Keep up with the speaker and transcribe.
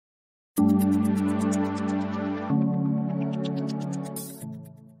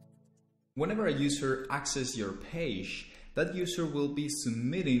Whenever a user accesses your page, that user will be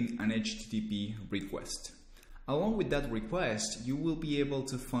submitting an HTTP request. Along with that request, you will be able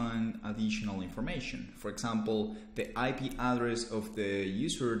to find additional information. For example, the IP address of the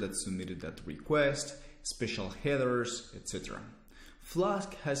user that submitted that request, special headers, etc.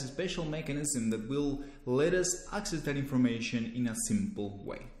 Flask has a special mechanism that will let us access that information in a simple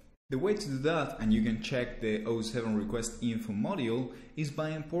way. The way to do that, and you can check the 07 request info module, is by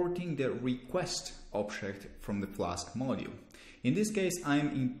importing the request object from the Flask module. In this case,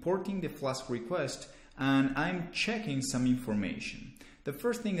 I'm importing the Flask request and I'm checking some information. The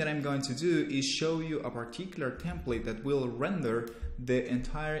first thing that I'm going to do is show you a particular template that will render the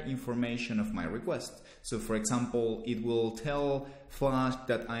entire information of my request. So for example, it will tell Flask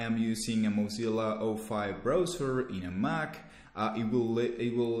that I am using a Mozilla 05 browser in a Mac. It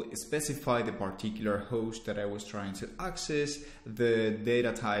will specify the particular host that I was trying to access, the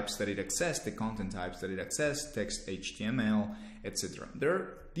data types that it accessed, the content types that it accessed, text, HTML, etc. There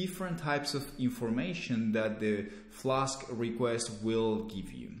are different types of information that the Flask request will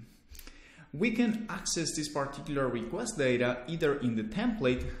give you. We can access this particular request data either in the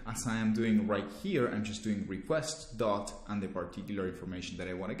template, as I am doing right here. I'm just doing request dot and the particular information that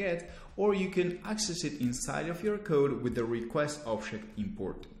I want to get, or you can access it inside of your code with the request object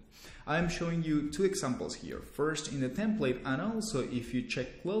imported. I'm showing you two examples here. First in the template, and also if you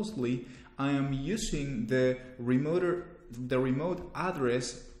check closely, I am using the remote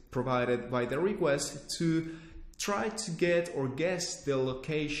address provided by the request to try to get or guess the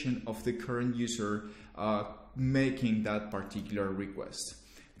location of the current user making that particular request.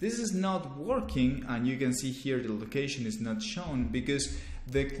 This is not working, and you can see here the location is not shown because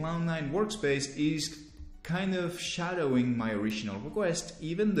the Cloud9 workspace is kind of shadowing my original request,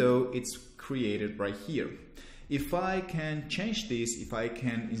 even though it's created right here. If I can change this, if I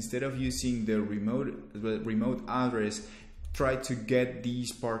can, instead of using the remote address, try to get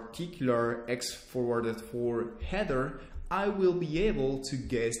this particular X forwarded for header, I will be able to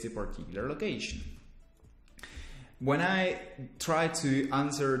guess the particular location. When I try to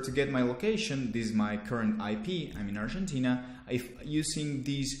answer to get my location, this is my current IP, I'm in Argentina. If using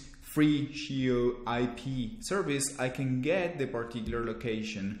this free Geo IP service, I can get the particular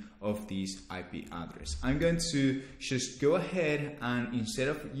location of this IP address. I'm going to just go ahead and instead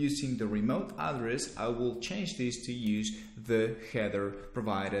of using the remote address, I will change this to use the header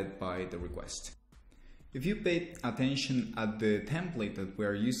provided by the request. If you pay attention at the template that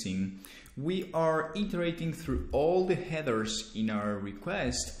we're using, we are iterating through all the headers in our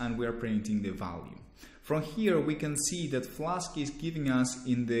request and we are printing the value. From here, we can see that Flask is giving us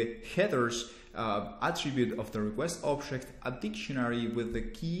in the headers attribute of the request object a dictionary with the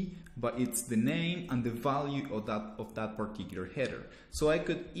key, but it's the name and the value of that particular header. So I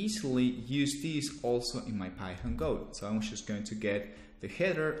could easily use this also in my Python code. So I'm just going to get the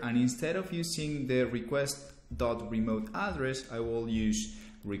header, and instead of using the request.remote address, I will use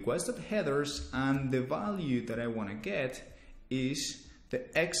request.headers, and the value that I want to get is the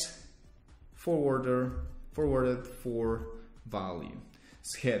X forwarded for value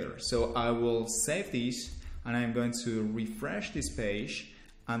header. So I will save this and I'm going to refresh this page,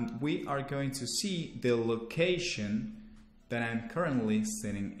 and we are going to see the location that I'm currently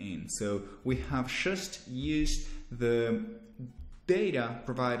sitting in. So we have just used the data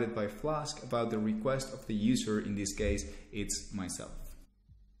provided by Flask about the request of the user. In this case, it's myself.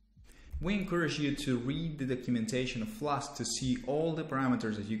 We encourage you to read the documentation of Flask to see all the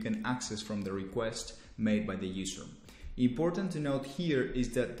parameters that you can access from the request made by the user. Important to note here is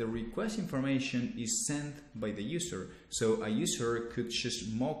that the request information is sent by the user, so a user could just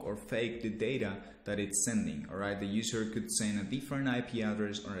mock or fake the data that it's sending. Alright, the user could send a different IP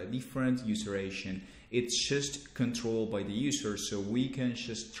address or a different user agent. It's just controlled by the user, so we can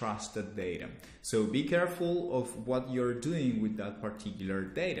just trust that data. So be careful of what you're doing with that particular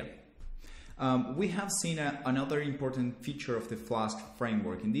data. We have seen another important feature of the Flask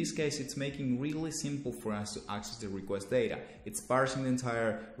framework. In this case, it's making really simple for us to access the request data. It's parsing the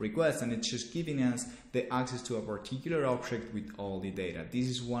entire request and it's just giving us the access to a particular object with all the data. This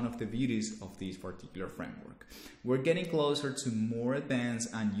is one of the beauties of this particular framework. We're getting closer to more advanced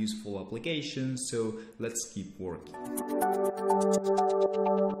and useful applications, so let's keep working.